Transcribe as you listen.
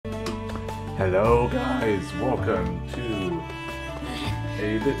Hello guys, welcome to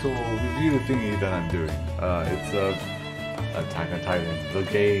a little review thingy that I'm doing. It's Attack on Titan, the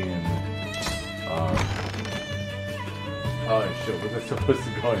game. Oh shit, was I supposed to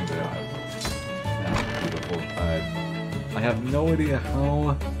go in there? Beautiful. I have no idea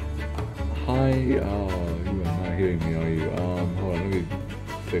how high. Oh, you are not hearing me, are you? Hold on, let me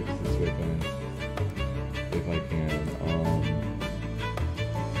fix this real quick. If I can.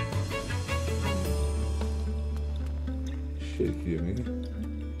 Shit, hear me?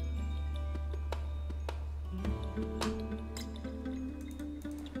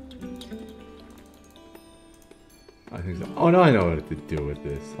 I think so. Oh no, I know what to do with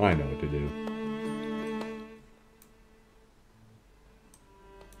this. I know what to do.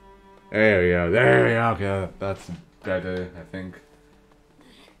 There we go. There we go. Okay, that's better, I think.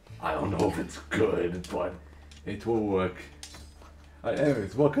 I don't know if it's good, but it will work.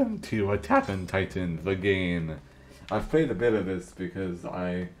 Anyways, welcome to Attack on Titan, the game. I've played a bit of this because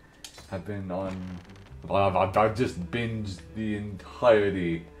I have been on... I've just binged the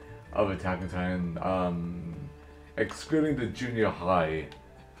entirety of Attack on Titan, excluding the junior high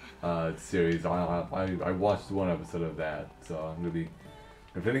series. I watched one episode of that, so I'm really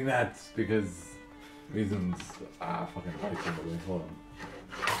repeating that because reasons... fucking right, somebody, hold on.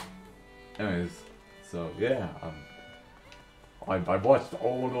 Anyways, so yeah, I watched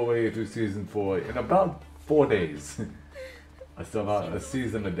all the way through season 4 in about 4 days. So about a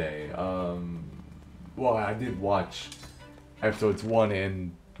season a day. Well, I did watch episodes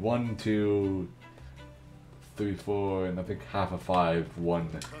 1, 2, 3, 4, and I think half of 5,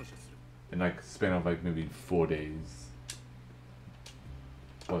 in like a span of like maybe 4 days.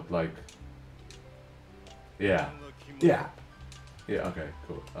 But like, yeah, okay,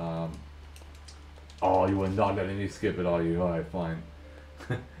 cool. Oh, you were not letting me skip it, are you? Alright, fine.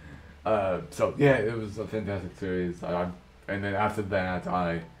 So yeah, it was a fantastic series. And then after that,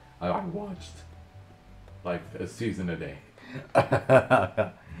 I watched like a season a day.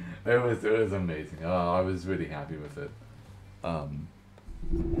 It was amazing. I was really happy with it.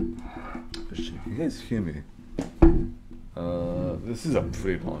 Shit, you guys hear me? This is a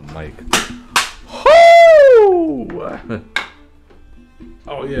pretty long mic.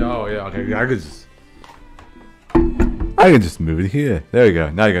 Oh yeah. Okay, I can just move it here. There we go.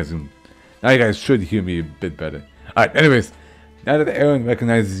 Now you guys should hear me a bit better. Alright, anyways, now that Aaron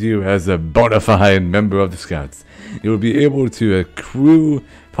recognizes you as a bona fide member of the Scouts, you will be able to accrue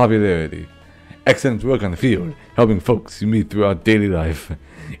popularity. Excellent work on the field, helping folks you meet throughout daily life.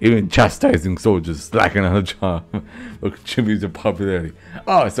 Even chastising soldiers slacking on a job will contribute to popularity.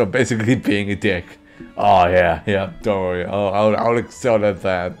 Oh, so basically being a dick. Oh yeah, don't worry. I'll excel at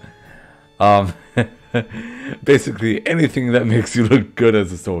that. Basically anything that makes you look good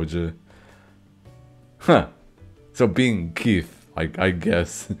as a soldier. Huh. So being Keith, I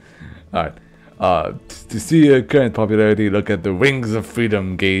guess. Alright. To see your current popularity, look at the Wings of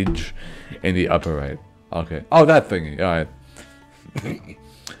Freedom gauge in the upper right. Okay. Oh, that thingy. Alright.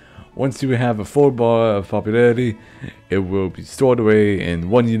 Once you have a full bar of popularity, it will be stored away in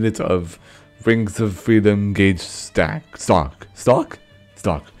 1 unit of Rings of Freedom gauge stock.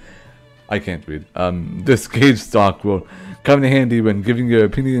 I can't read. This gauge stock will come in handy when giving your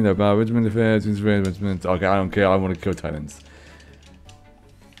opinion about regiment affairs, regiment. Okay, I don't care. I want to kill Titans.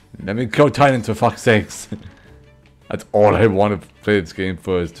 Let me kill Titans for fuck's sakes. That's all I want to play this game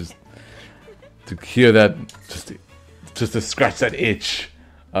for, is just to hear that, just to scratch that itch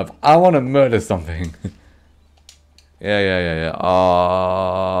of I want to murder something. Yeah.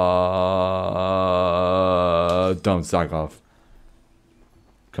 Don't suck off.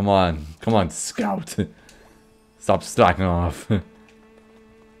 Come on, Scout. Stop slacking off.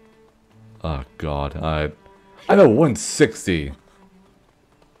 Oh god, alright. I know 160.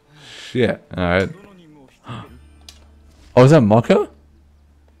 Shit, alright. Oh, is that Marco?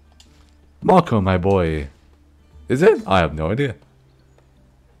 Marco, my boy. Is it? I have no idea.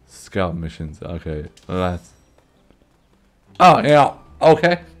 Scout missions, okay. Well, that's... Oh, yeah,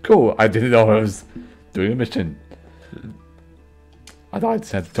 okay, cool. I didn't know I was doing a mission. I thought I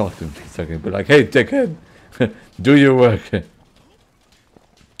just had to talk to him for a second, but like, hey, dickhead, do your work.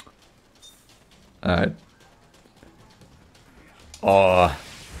 Alright. Oh,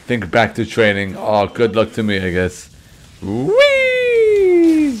 think back to training. Oh, good luck to me, I guess.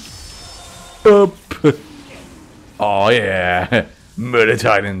 Whee! Boop. Oh, yeah. Murder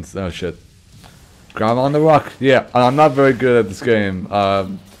Titans. Oh, shit. Ground on the rock. Yeah, I'm not very good at this game.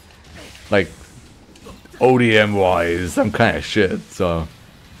 Like, ODM wise, I'm kind of shit, so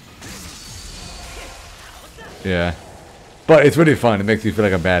yeah. But it's really fun. It makes you feel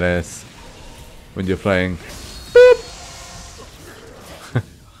like a badass. when you're playing.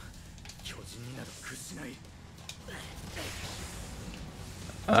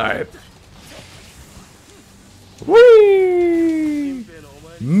 Alright. Whee!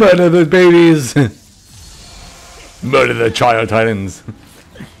 Murder the babies! Murder the child titans!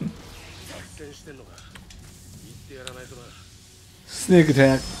 Sneak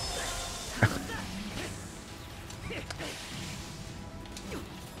attack!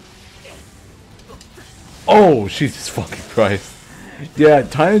 Oh, Jesus fucking Christ. Yeah,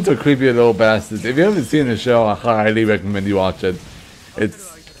 Titans are creepy little bastards. If you haven't seen the show, I highly recommend you watch it.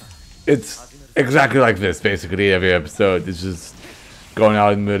 It's exactly like this, basically, every episode. It's just going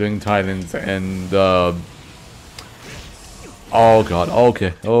out and murdering Titans and, oh god,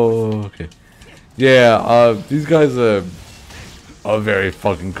 okay, okay. Yeah, these guys are very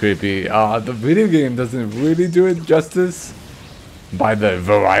fucking creepy. The video game doesn't really do it justice by the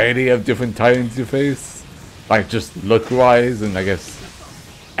variety of different Titans you face. Like, just look-wise and, I guess,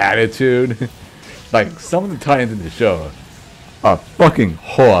 attitude. Like, some of the Titans in the show are fucking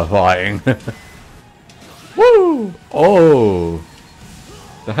horrifying. Woo! Oh!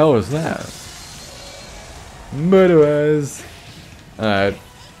 The hell was that? Murderers! Alright.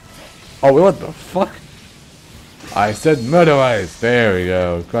 Oh, what the fuck? I said murderers! There we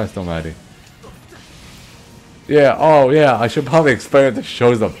go. Christ almighty. Yeah, oh yeah, I should probably explain what the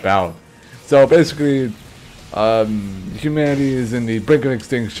show's about. So basically, humanity is in the brink of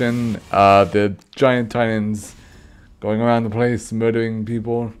extinction. The giant titans going around the place murdering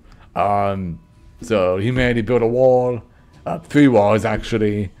people. So humanity built a wall, 3 walls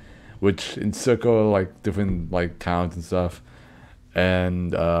actually, which encircle like different like towns and stuff.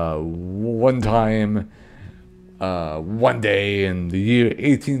 And one time, one day in the year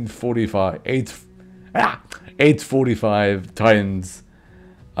 845, Titans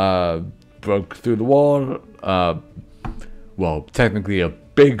broke through the wall. Well, technically a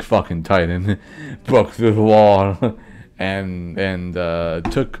big fucking Titan broke through the wall and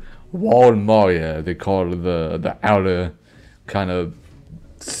took Wall Maria. They call it the outer kind of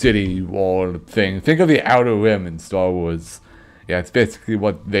city wall thing. Think of the Outer Rim in Star Wars. Yeah, it's basically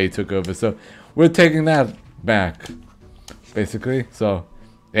what they took over. So we're taking that back, basically. So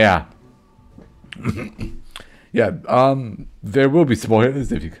yeah. Yeah, there will be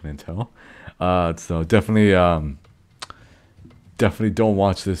spoilers if you couldn't tell. So definitely don't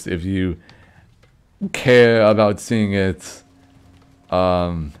watch this if you care about seeing it,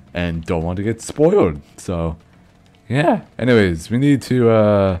 and don't want to get spoiled. So yeah, anyways, we need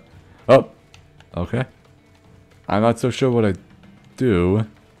to oh, okay, I'm not so sure what I do,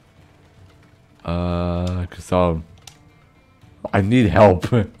 cause I need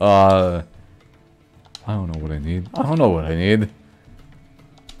help. I don't know what I need.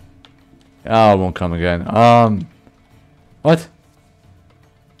 Oh, it won't come again. What?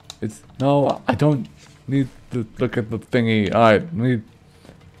 No, I don't need to look at the thingy. Alright, let me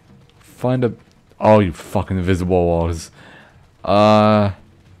find a... Oh, you fucking invisible walls. Do I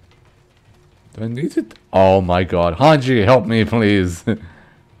need it? Oh my god. Hanji, help me, please.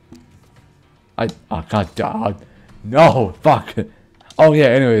 Oh god, no, fuck. Oh yeah,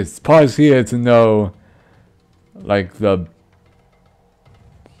 anyways, pause here to know, like, the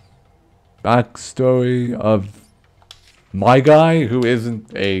backstory of my guy, who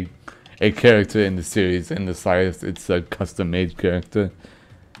isn't a character in the series in the slightest. It's a custom-made character.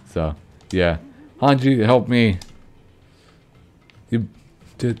 So, yeah. Hanji, help me. You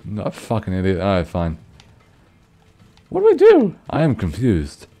did not fucking idiot. Alright, fine. What do I do? I am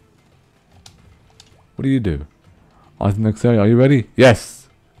confused. What do you do? On to the next area. Are you ready? Yes!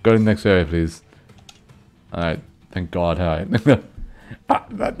 Go to the next area, please. Alright. Thank God. Alright.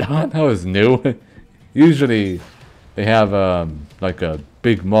 That was new. Usually, they have, like a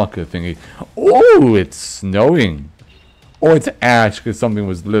big marker thingy. Oh, it's snowing. Or it's ash because something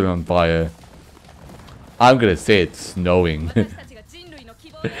was lit on fire. I'm gonna say it's snowing.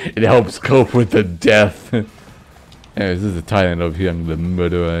 It helps cope with the death. Anyways, this is a Titan over here under the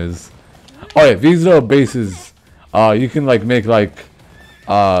murderers. Oh yeah, these little bases, you can like make like,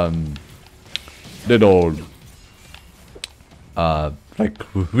 little, like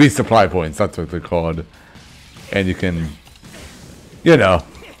resupply points. That's what they're called. And you can, you know,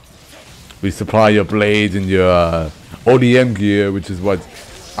 resupply your blades and your ODM gear, which is what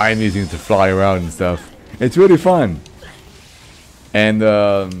I'm using to fly around and stuff. It's really fun. And,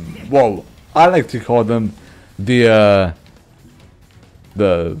 well, I like to call them the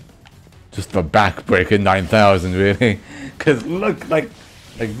just the backbreaker 9000, really. Because look, like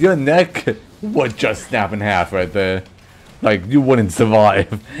your neck would just snap in half right there. Like, you wouldn't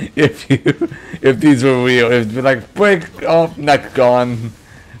survive if these were real. If like break off, neck gone,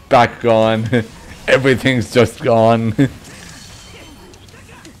 back gone, everything's just gone.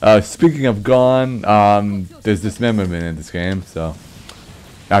 Speaking of gone, there's dismemberment in this game, so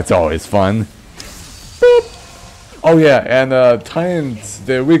that's always fun. Boop. Oh yeah, and Titans,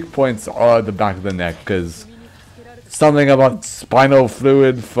 their weak points are the back of the neck, because something about spinal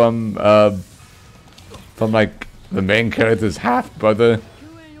fluid from like the main character's half brother.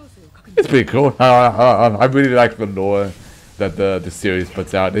 It's pretty cool. I really like the lore that the series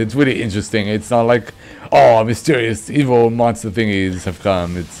puts out. It's really interesting. It's not like, oh, mysterious evil monster thingies have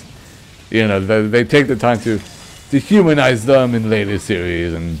come. It's, you know, they take the time to humanize them in later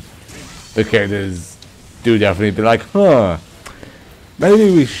series, and the characters do definitely be like, huh,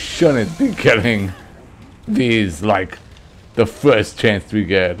 maybe we shouldn't be killing these like the first chance we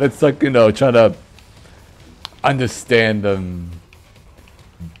get. Let's, like, you know, try to understand them.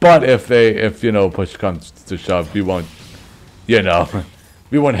 But if you know, push comes to shove, we won't, you know,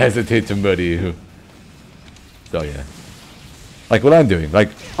 we won't hesitate to murder you. So yeah, like what I'm doing. Like,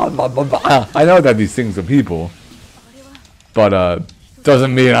 I know that these things are people, but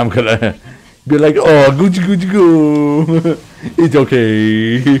doesn't mean I'm gonna be like, oh, Gucci Gucci Goo, it's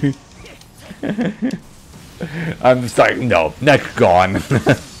okay. I'm just like, no, neck gone.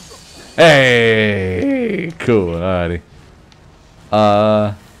 Hey, cool, alrighty.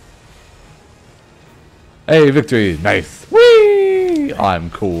 Hey, victory, nice. Whee! I'm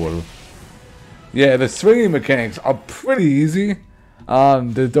cool. Yeah, the swinging mechanics are pretty easy.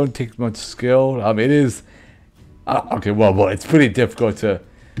 They don't take much skill. It is okay. Well, it's pretty difficult to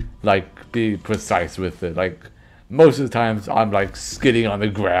like be precise with it. Like most of the times, I'm like skidding on the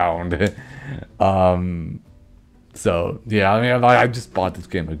ground. So yeah, I mean, I just bought this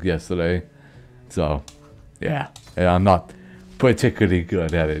game like yesterday, so yeah, I'm not particularly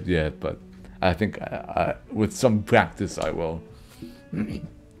good at it yet, but I think with some practice I will.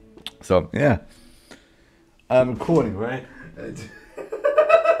 So yeah, I'm recording, right?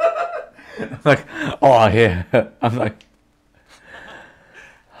 I'm like, oh yeah, I'm like,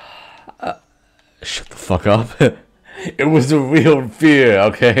 shut the fuck up. It was a real fear,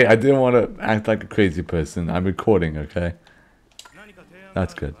 okay? I didn't want to act like a crazy person. I'm recording, okay?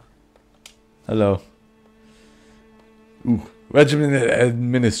 That's good. Hello. Ooh. Regiment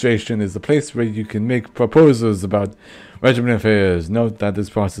administration is the place where you can make proposals about regiment affairs. Note that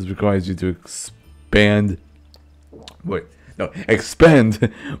this process requires you to expand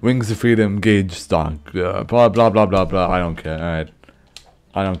Wings of Freedom gauge stock. Blah blah blah blah blah. I don't care. Alright.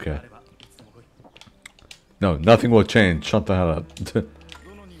 I don't care. No, nothing will change. Shut the hell up.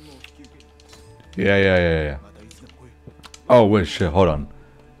 Yeah. Oh wait, shit, hold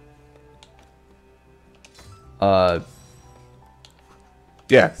on.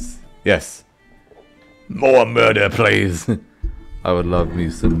 Yes. More murder, please. I would love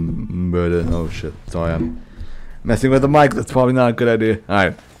me some murder. Oh shit, sorry, I'm messing with the mic. That's probably not a good idea.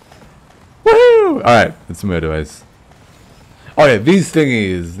 Alright. Woohoo! Alright, let's murder us. Oh yeah, these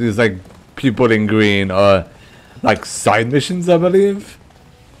thingies, these like people in green are like side missions, I believe.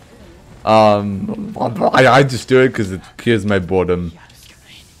 I just do it because it cures my boredom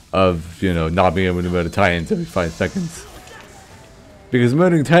of, you know, not being able to murder Titans every 5 seconds. Because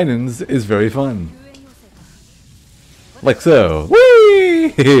murdering Titans is very fun. Like so.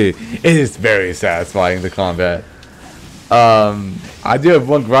 Whee! It is very satisfying, the combat. I do have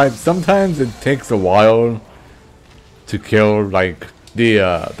one gripe. Sometimes it takes a while to kill like the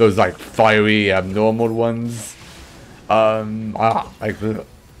those like fiery abnormal ones. Like the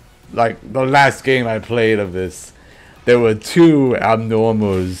last game I played of this, there were 2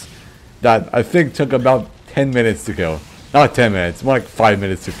 abnormals that I think took about 10 minutes to kill. Not 10 minutes, more like 5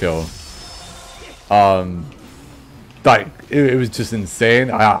 minutes to kill. Like it was just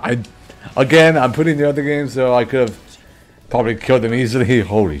insane. Again, I'm putting the other games, so I could have probably killed them easily.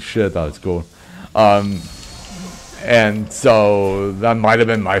 Holy shit, that was cool. And so that might have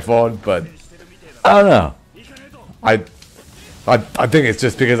been my fault, but I don't know. I think it's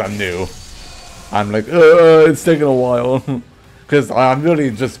just because I'm new. I'm like, it's taking a while. Because I'm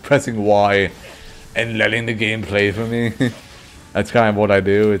really just pressing Y and letting the game play for me. That's kind of what I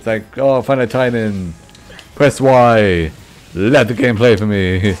do. It's like, oh, find a Titan. Press Y. Let the game play for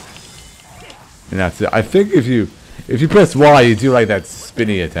me. And that's it. I think if you press Y, you do like that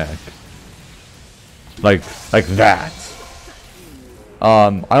spinny attack. Like that.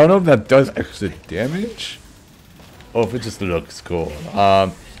 I don't know if that does extra damage, or if it just looks cool.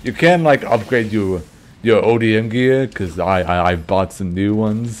 You can like upgrade your ODM gear, because I bought some new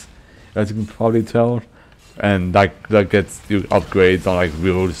ones, as you can probably tell. and that gets you upgrades on like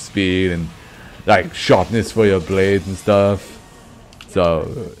wield speed and like sharpness for your blades and stuff.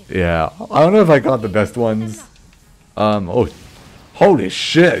 So yeah, I don't know if I got the best ones. Oh, holy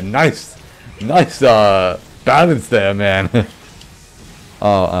shit! Nice balance there, man.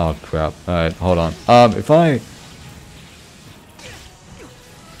 Oh crap! All right, hold on. If I,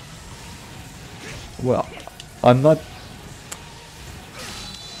 well, I'm not.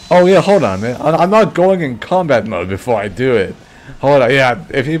 Oh yeah, hold on, man. I'm not going in combat mode before I do it. Hold on, yeah.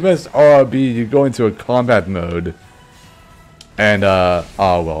 If you press RB, you go into a combat mode. And oh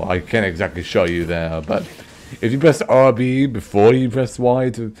well, I can't exactly show you there, but if you press RB before you press Y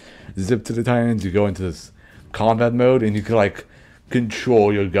to zip to the Titans, you go into this combat mode, and you can like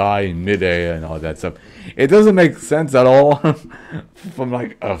control your guy in midair and all that stuff. It doesn't make sense at all from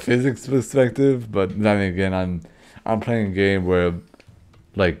like a physics perspective, but then again, I'm playing a game where,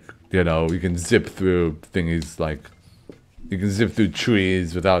 like, you know, you can zip through thingies, like you can zip through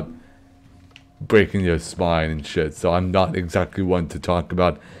trees without breaking your spine and shit. So I'm not exactly one to talk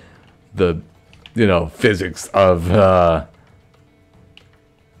about the, you know, physics of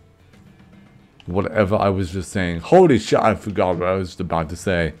whatever I was just saying. Holy shit, I forgot what I was about to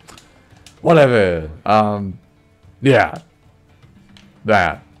say. Whatever. Yeah.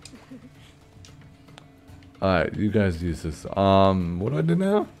 That. Alright, you guys use this. What do I do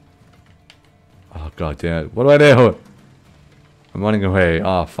now? Oh god damn it. What do I do? I'm running away.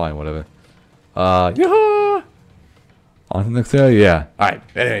 Oh fine, whatever. Yoo-hoo! On to the next area? Yeah. Alright,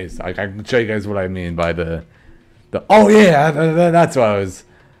 anyways, I can show you guys what I mean by the oh yeah, that's what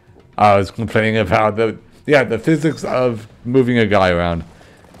I was complaining about. The physics of moving a guy around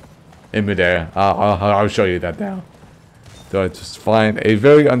in midair. I'll show you that now. So I just find a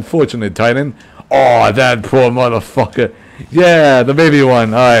very unfortunate Titan. Oh, that poor motherfucker. Yeah, the baby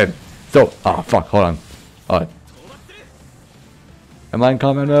one. Alright. So, oh fuck, hold on. Alright. Am I in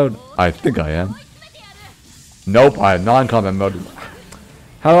combat mode? I think I am. Nope, I am not in combat mode.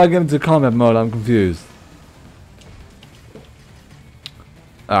 How do I get into combat mode? I'm confused.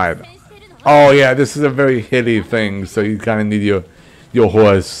 Alright. Oh yeah, this is a very hilly thing, so you kind of need your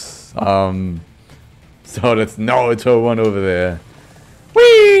horse. So let's Naruto one over there.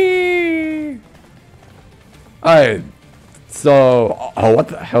 Whee! Alright. So, oh, what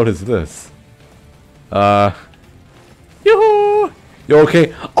the hell is this? Yoo-hoo! You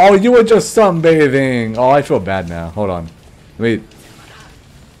okay? Oh, you were just sunbathing. Oh, I feel bad now. Hold on. Wait.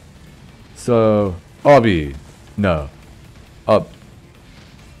 So, Obby. No. Up.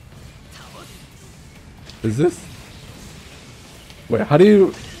 Is this? Wait, how do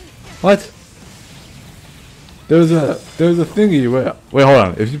you... What? There's a thingy where... Wait, hold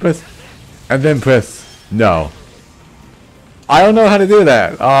on. If you press... And then press... No. I don't know how to do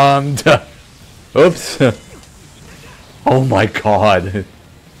that. Oops. Oh my god.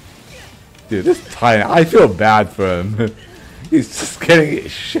 Dude, this Titan, I feel bad for him. He's just getting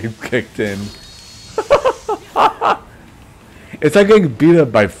his shit kicked in. It's like getting beat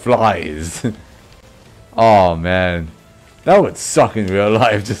up by flies. Oh man. That would suck in real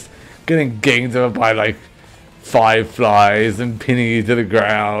life. Just getting ganged up by like 5 flies and pinning you to the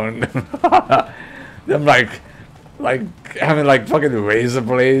ground. Them like having like fucking razor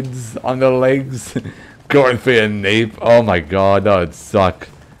blades on their legs. Going for your nape. Oh my god, that would suck.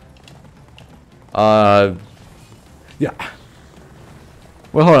 Yeah.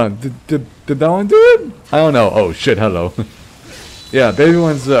 Well, hold on. Did that one do it? I don't know. Oh shit, hello. Yeah, baby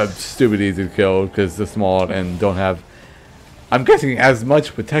one's stupid easy to kill because they're small and don't have, I'm guessing, as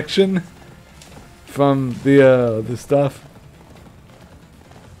much protection from the stuff.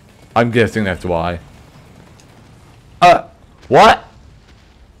 I'm guessing that's why. What?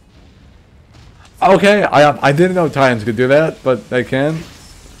 Okay, I didn't know Titans could do that, but they can.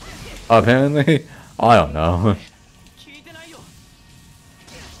 Apparently. I don't know.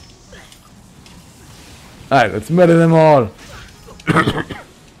 Alright, let's murder them all.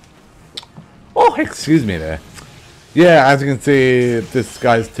 Oh, excuse me there. Yeah, as you can see, this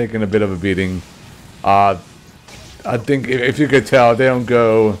guy's taking a bit of a beating. I think if you could tell, they don't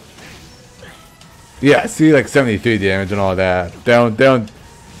go... Yeah, see, like 73 damage and all that. They don't...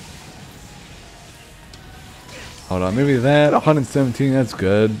 Hold on, maybe that 117. That's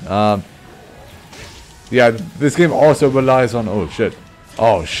good. Yeah, this game also relies on. Oh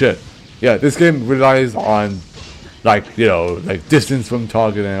shit. Yeah, this game relies on, like, you know, like distance from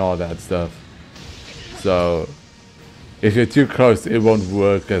target and all that stuff. So, if you're too close, it won't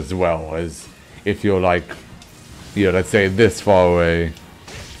work as well as if you're like, you know, let's say this far away.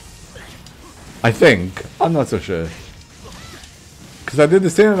 I think. I'm not so sure. because I did the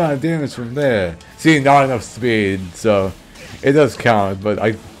same amount of damage from there. See, not enough speed, so it does count, but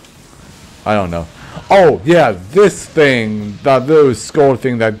I don't know. Oh, yeah, this thing, that little skull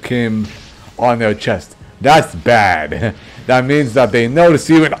thing that came on their chest, that's bad. That means that they notice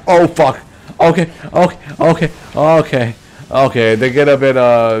you and, oh, fuck. Okay, they get a bit,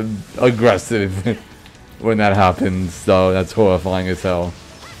 aggressive when that happens, so that's horrifying as hell.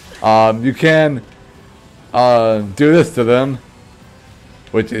 You can, do this to them,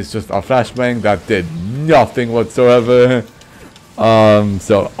 which is just a flashbang that did nothing whatsoever.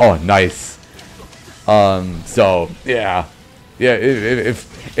 So, oh, nice. So, yeah. Yeah,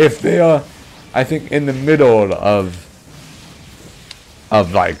 if they are, I think, in the middle of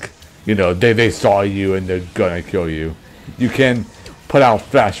like, you know, they saw you and they're gonna kill you, you can put out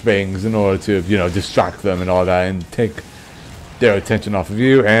flashbangs in order to, you know, distract them and all that and take their attention off of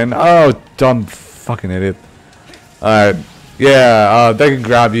you. And, oh, dumb fucking idiot. Alright, yeah, they can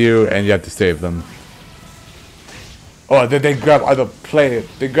grab you and you have to save them. Oh, they grab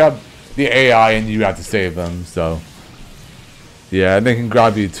they grab the AI and you have to save them, so. Yeah, and they can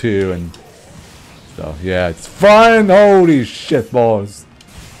grab you too, and so, yeah, it's fun! Holy shit balls.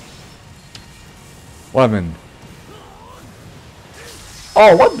 Lemon.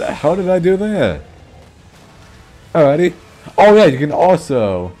 Oh, what the hell did I do there? Alrighty. Oh yeah, you can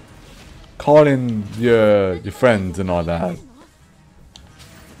also call in your friends and all that.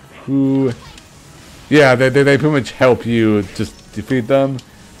 Who, yeah, they pretty much help you just defeat them.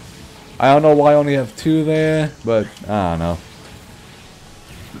 I don't know why I only have 2 there, but I don't know.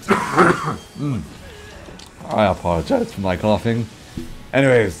 I apologize for my coughing.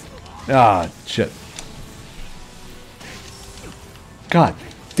 Anyways, shit. God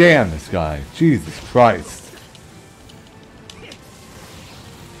damn this guy. Jesus Christ.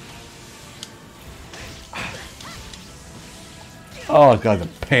 Oh god, the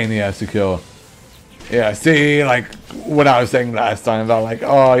pain in the ass to kill. Yeah, see, like what I was saying last time about like,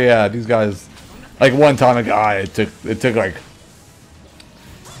 oh yeah, these guys, like one time a guy, it took like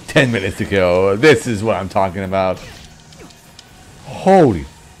 10 minutes to kill. This is what I'm talking about. Holy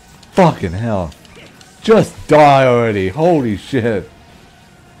fucking hell. Just die already. Holy shit.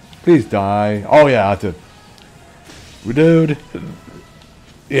 Please die. Oh yeah, I have to. Dude.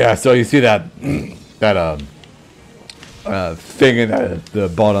 Yeah, so you see that thing in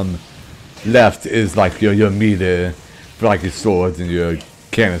the bottom left is like your meter for like your swords and your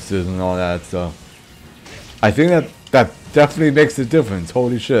canisters and all that, so I think that definitely makes a difference.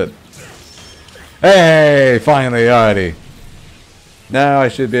 Holy shit. Hey, finally, already. Now I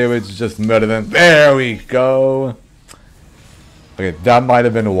should be able to just murder them. There we go. Okay, that might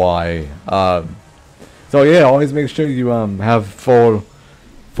have been why. So yeah, always make sure you have full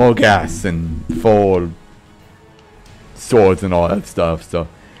gas and full swords and all that stuff. So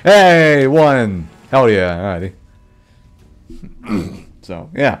hey, one. Hell yeah, alrighty. So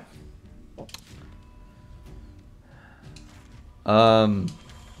yeah.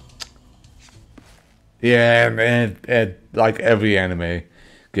 Yeah, man, and like every anime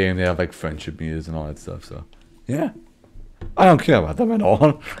game, they have like friendship music and all that stuff. So yeah, I don't care about them at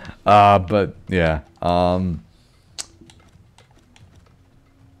all. But yeah,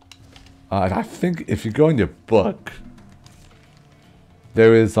 I think if you go in your book,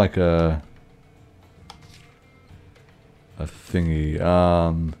 there is like a thingy.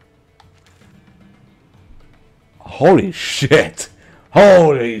 Holy shit!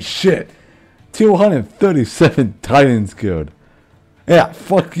 Holy shit! 237 Titans killed. Yeah,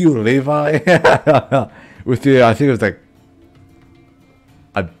 fuck you, Levi. With you, I think it was like,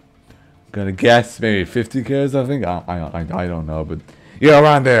 I'm gonna guess maybe 50 kills. I think I don't know, but yeah,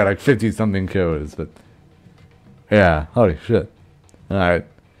 around there, like 50 something kills. But yeah, holy shit! All right,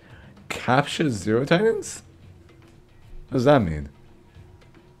 capture 0 Titans. What does that mean?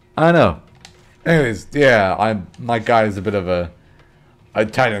 I don't know. Anyways, yeah, my guy is a bit of a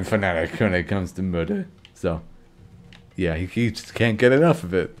Titan fanatic when it comes to murder. So, yeah, he just can't get enough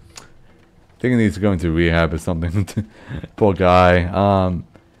of it. I think he needs to go into rehab or something. Poor guy.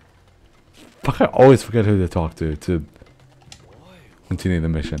 Fuck, I always forget who to talk to continue the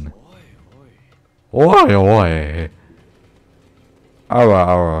mission. Oi, oi.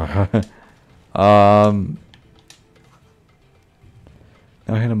 Aura.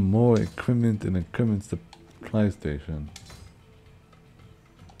 Now I had a more equipment and equipment supply station.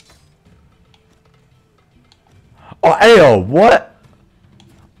 Oh, ayo, what?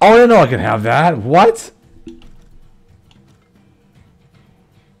 Oh, I didn't know I could have that. What?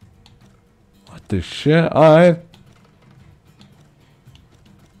 What the shit? Alright.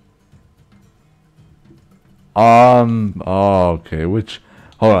 Oh, okay.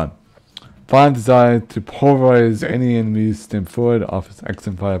 Hold on. Find desire to pulverize any enemies. Stem forward. Offers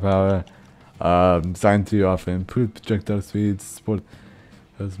excellent firepower. Designed to offer improved projectile speed. Support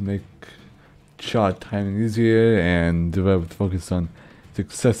does make shot timing easier and develop focus on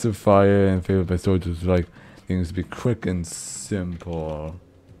successive fire and favored by soldiers who like things to be quick and simple.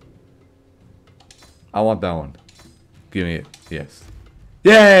 I want that one. Give me it. Yes.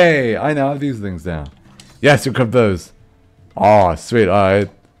 Yay! I now have these things now. Yes, equip those. Oh, sweet. Alright.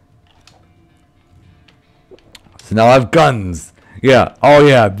 So now I have guns. Yeah. Oh,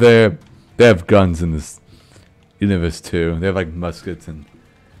 yeah. They have guns in this universe too. They have like muskets, and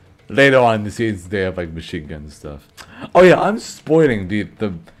later on in the seasons they have like machine guns and stuff. Oh yeah, I'm spoiling the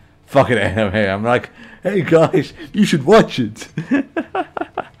fucking anime. I'm like, hey guys, you should watch it.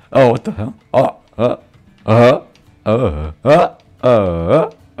 Oh, what the hell?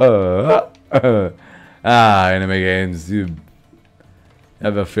 Anime games, you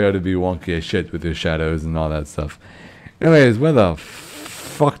never fail to be wonky as shit with your shadows and all that stuff. Anyways, where the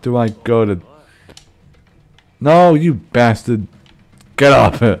fuck do I go to? No, you bastard. Get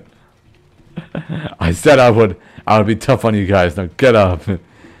up. I said I would be tough on you guys. Now get up.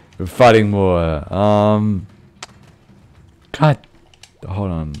 We're fighting more. God.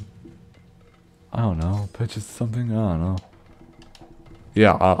 Hold on. I don't know. Purchase something? I don't know.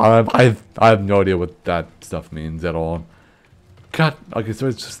 Yeah, I have no idea what that stuff means at all. God. Okay, so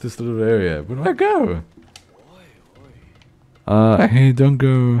it's just this little area. Where do I go? Hey, don't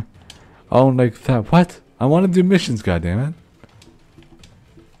go. I don't like that. What? I want to do missions, goddammit.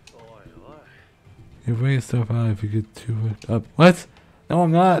 You weigh yourself out if you get too worked up. What? No,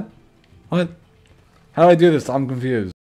 I'm not. What? How do I do this? I'm confused.